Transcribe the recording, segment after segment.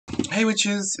Hey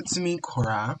witches, it's me,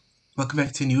 Korra. Welcome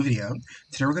back to a new video.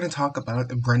 Today we're going to talk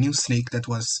about a brand new snake that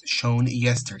was shown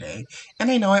yesterday. And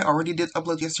I know I already did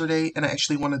upload yesterday, and I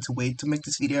actually wanted to wait to make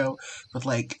this video, but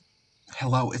like,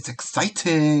 hello, it's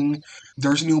exciting!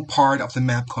 There's a new part of the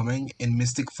map coming in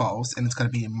Mystic Falls, and it's going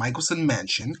to be in Mikaelson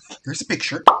Mansion. Here's a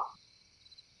picture.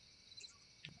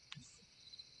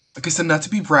 Okay, so not to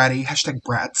be bratty, hashtag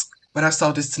brats, but I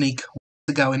saw this snake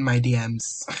ago in my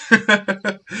DMs.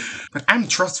 But I'm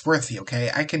trustworthy, okay?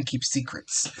 I can keep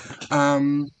secrets.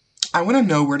 I want to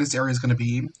know where this area is going to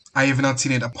be. I have not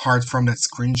seen it apart from that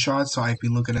screenshot, so I've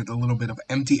been looking at a little bit of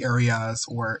empty areas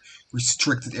or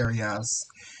restricted areas.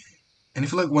 And I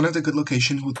feel like one of the good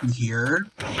locations would be here,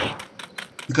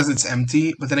 because it's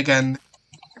empty. But then again,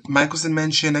 Mikaelson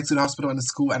Mansion next to the hospital and the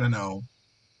school, I don't know.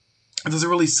 It doesn't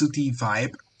really suit the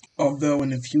vibe. Although in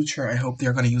the future, I hope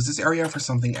they're going to use this area for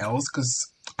something else,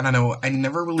 because, I don't know, I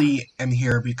never really am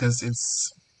here because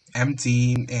it's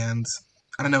empty and,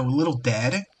 I don't know, a little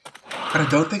dead. But I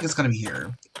don't think it's going to be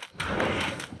here.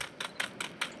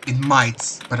 It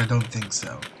might, but I don't think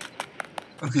so.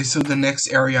 Okay, so the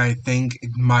next area I think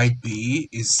it might be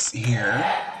is here.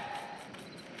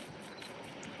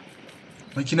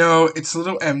 Like, you know, it's a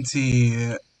little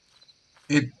empty.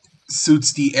 It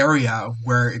suits the area of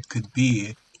where it could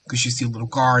be, because you see a little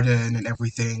garden and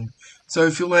everything. So I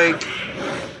feel like,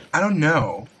 I don't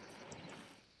know.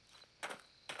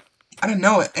 At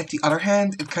the other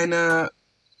hand, it kind of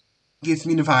gives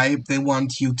me the vibe they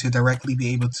want you to directly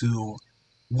be able to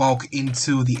walk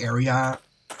into the area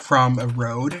from a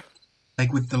road.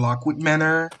 Like with the Lockwood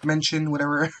Manor Mansion,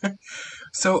 whatever.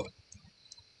 So,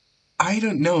 I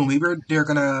don't know. Maybe they're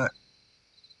gonna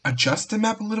adjust the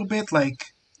map a little bit, like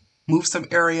move some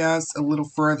areas a little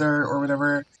further or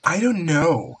whatever. I don't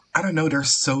know.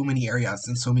 There's so many areas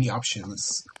and so many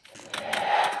options.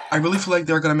 I really feel like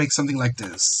they're gonna make something like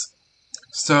this.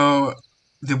 So,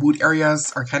 the wood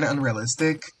areas are kind of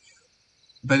unrealistic,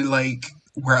 but like,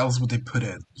 where else would they put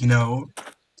it? You know?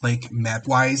 Like,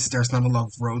 map-wise, there's not a lot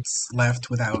of roads left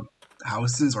without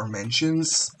houses or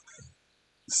mansions.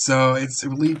 So, it's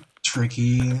really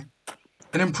tricky.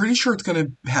 And I'm pretty sure it's gonna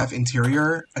have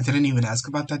interior. I didn't even ask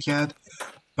about that yet.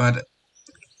 But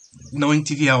knowing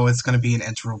TVL, it's gonna be an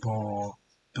enterable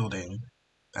building.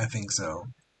 I think so.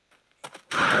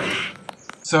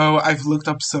 So I've looked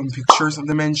up some pictures of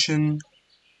the mansion.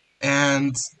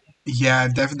 And yeah,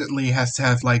 it definitely has to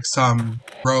have like some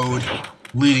road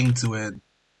leading to it.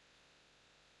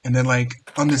 And then like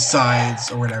on the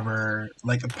sides or whatever,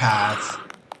 like a path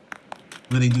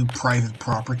leading to private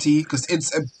property, because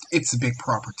it's a big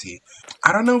property.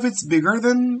 I don't know if it's bigger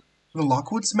than the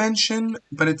Lockwoods Mansion,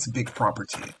 but it's a big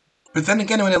property. But then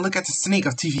again, when I look at the snake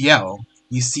of TVL,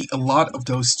 you see a lot of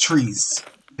those trees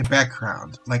in the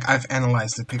background. Like, I've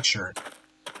analyzed the picture.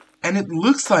 And it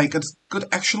looks like it could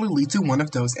actually lead to one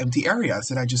of those empty areas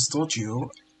that I just told you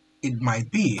it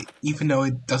might be, even though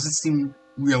it doesn't seem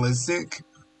realistic.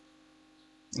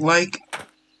 Like,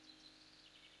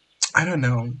 I don't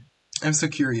know. I'm so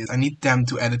curious. I need them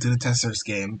to add it to the testers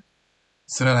game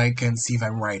so that I can see if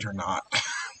I'm right or not.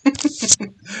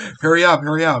 Hurry up,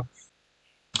 hurry up.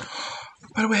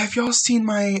 By the way, have y'all seen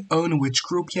my own witch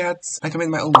group yet? Like, I made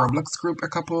my own Roblox group a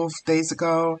couple of days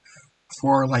ago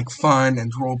for like fun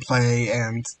and roleplay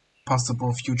and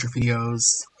possible future videos.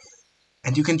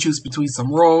 And you can choose between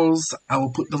some roles. I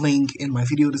will put the link in my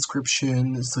video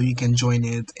description so you can join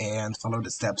it and follow the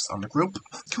steps on the group.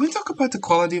 Can we talk about the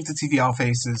quality of the TVL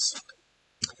faces?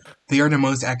 They are the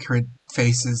most accurate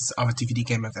faces of a TVD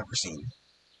game I've ever seen.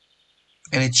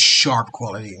 And it's sharp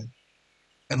quality.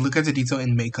 And look at the detail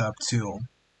in makeup too.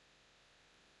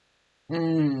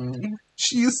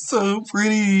 She is so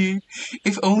pretty.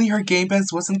 If only her Game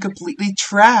Pass wasn't completely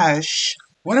trash.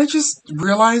 What I just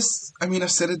realized, I mean,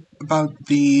 I've said it about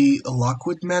the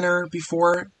Lockwood Manor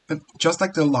before, but just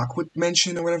like the Lockwood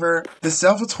Mansion or whatever, the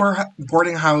Salvatore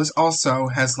boarding house also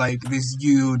has like this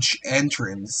huge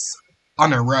entrance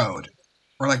on a road,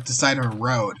 or like the side of a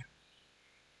road.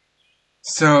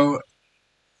 So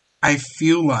I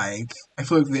feel like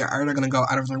they are gonna go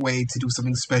out of their way to do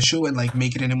something special and like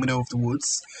make it in the middle of the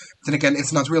woods. Then again,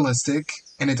 it's not realistic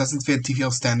and it doesn't fit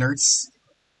TVL standards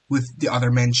with the other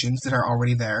mansions that are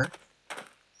already there.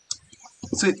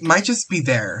 So it might just be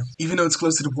there. Even though it's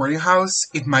close to the boarding house,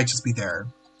 it might just be there.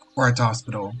 Or at the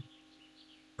hospital.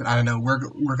 But I don't know,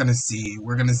 we're gonna see.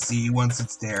 We're gonna see once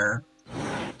it's there.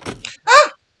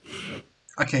 Ah!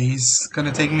 Okay, he's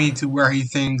gonna take me to where he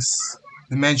thinks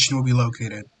the mansion will be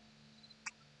located.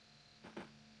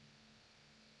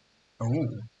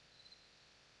 Oh.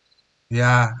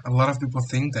 Yeah, a lot of people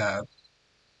think that.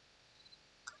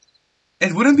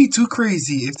 It wouldn't be too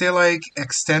crazy if they, like,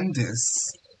 extend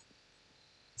this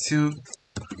to,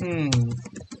 you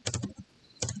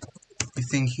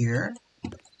think here?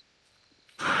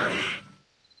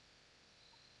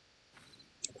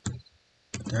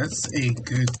 That's a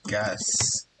good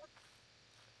guess.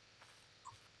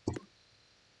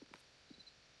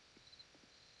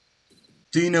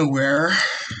 Do you know where?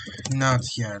 Not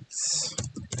yet.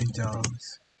 I don't.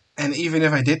 And even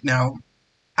if I did know,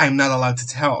 I'm not allowed to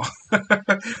tell.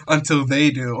 Until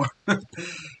they do.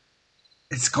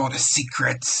 It's called a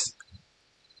secret.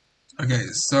 Okay,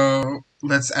 so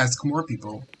let's ask more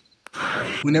people.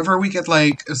 Whenever we get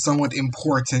like a somewhat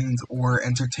important or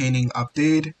entertaining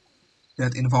update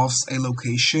that involves a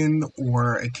location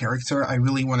or a character, I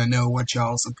really want to know what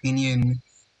y'all's opinion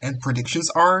and predictions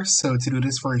are, so to do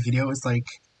this for a video is like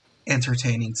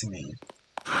entertaining to me.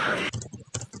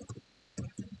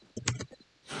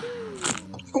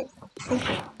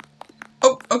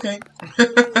 Oh, okay.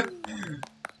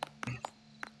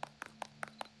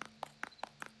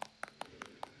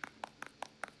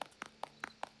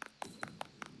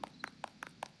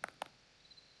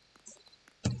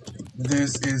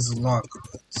 This is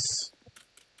Logos.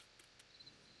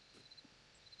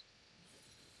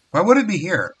 Why would it be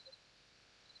here?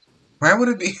 Why would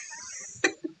it be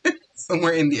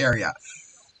somewhere in the area?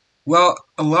 Well,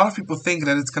 a lot of people think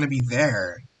that it's gonna be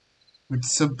there. With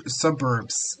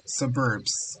suburbs.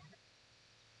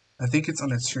 I think it's on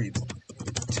that street.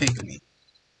 Take me.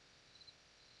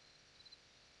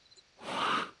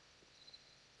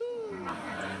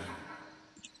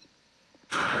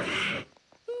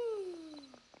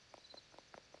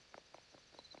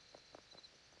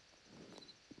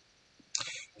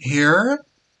 Here?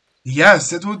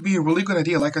 Yes, it would be a really good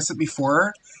idea. Like I said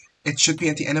before, it should be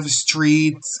at the end of a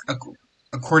street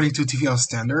according to TVL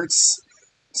standards.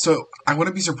 So I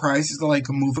wouldn't be surprised if they like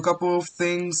move a couple of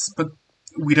things, but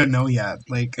we don't know yet.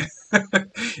 Like,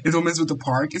 it will mess with the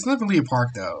park. It's not really a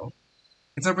park though.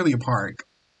 It's not really a park.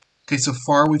 Okay, so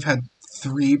far we've had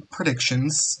 3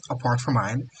 predictions apart from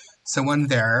mine. So one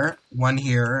there, one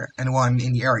here, and one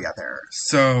in the area there.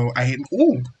 So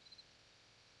ooh.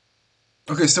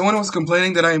 Okay, someone was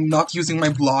complaining that I'm not using my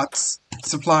blot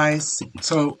supplies.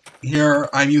 So here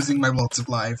I'm using my blot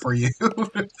supply for you.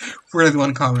 For that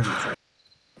one comment.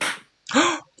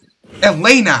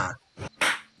 Elena!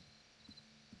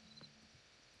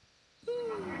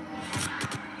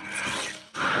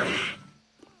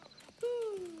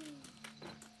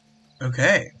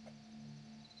 Okay.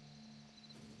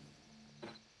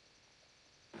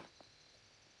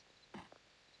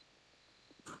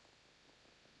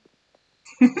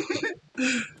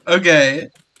 Okay.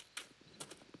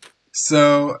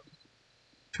 So,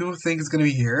 people think it's gonna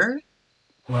be here?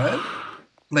 What?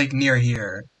 Like, near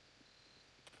here.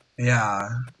 Yeah.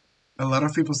 A lot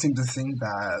of people seem to think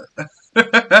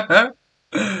that.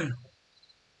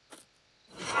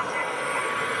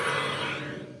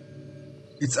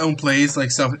 Its own place, like,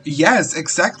 so... Yes,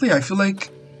 exactly! I feel like...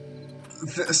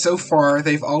 so far,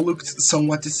 they've all looked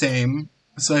somewhat the same.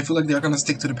 So I feel like they're gonna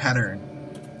stick to the pattern.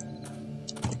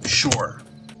 Sure.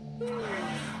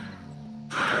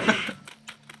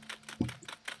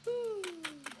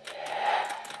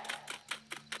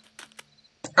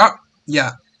 Oh,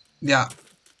 yeah. Yeah.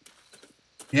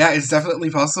 Yeah, it's definitely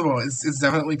possible. It's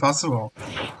definitely possible.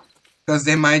 Because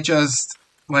they might just,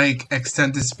 like,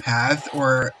 extend this path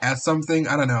or add something.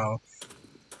 I don't know.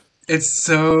 It's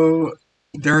so...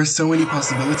 There are so many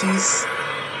possibilities.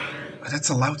 Oh, that's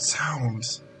a loud sound.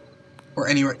 Or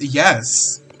anywhere...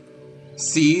 Yes.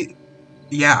 See?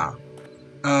 Yeah.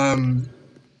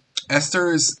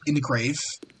 Esther's in the grave.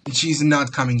 She's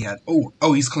not coming yet.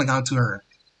 Oh, he's calling out to her.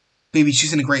 Baby,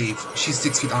 she's in the grave. She's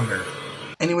 6 feet under.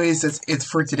 Anyways, that's it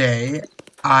for today.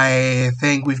 I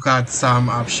think we've got some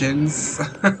options.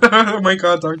 Oh my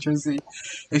god, Dark Jersey.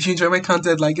 If you enjoy my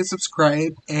content, like and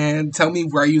subscribe, and tell me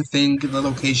where you think the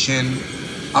location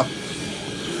up.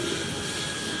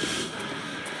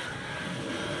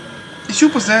 Is she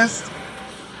possessed?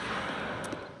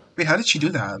 Wait, how did she do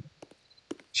that?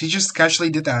 She just casually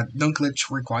did that. No glitch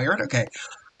required? Okay.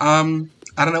 I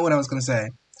don't know what I was gonna say.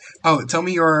 Oh, tell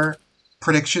me your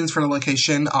predictions for the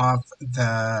location of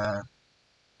the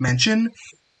mansion.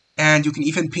 And you can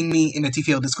even ping me in the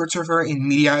TVL Discord server in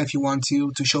media if you want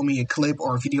to show me a clip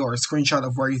or a video or a screenshot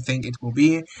of where you think it will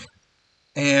be.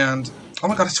 And, oh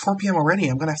my god, it's 4 PM already.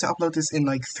 I'm gonna have to upload this in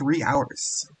like 3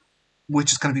 hours.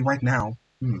 Which is gonna be right now.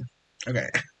 Okay.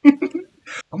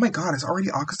 Oh my god, it's already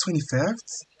August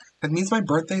 25th? That means my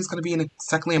birthday is gonna be in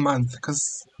exactly a month,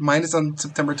 because mine is on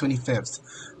September 25th.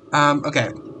 Okay,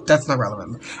 that's not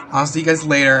relevant. I'll see you guys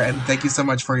later, and thank you so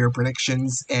much for your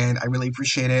predictions, and I really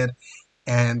appreciate it,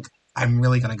 and I'm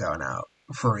really gonna go now.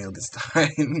 For real this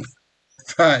time.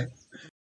 Bye.